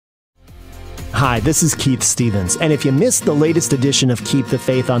Hi, this is Keith Stevens, and if you missed the latest edition of Keep the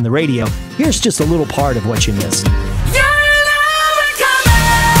Faith on the radio, here's just a little part of what you missed.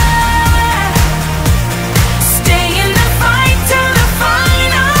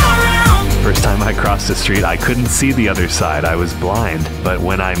 First time I crossed the street, I couldn't see the other side. I was blind. But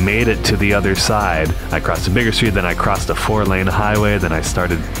when I made it to the other side, I crossed a bigger street, then I crossed a 4-lane highway, then I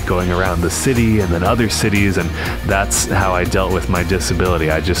started going around the city and then other cities, and that's how I dealt with my disability.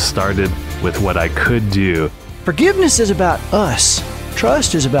 I just started with what I could do. Forgiveness is about us.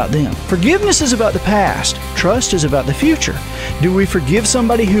 Trust is about them. Forgiveness is about the past. Trust is about the future. Do we forgive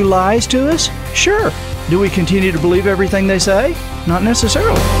somebody who lies to us? Sure. Do we continue to believe everything they say? Not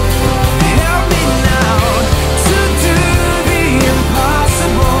necessarily.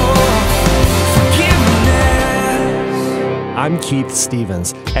 I'm Keith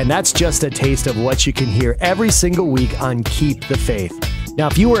Stevens, and that's just a taste of what you can hear every single week on Keep the Faith. Now,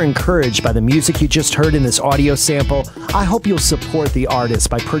 if you were encouraged by the music you just heard in this audio sample, I hope you'll support the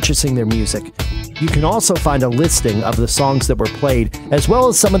artist by purchasing their music. You can also find a listing of the songs that were played, as well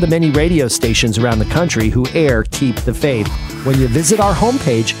as some of the many radio stations around the country who air Keep the Faith, when you visit our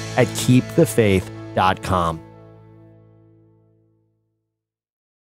homepage at KeepTheFaith.com.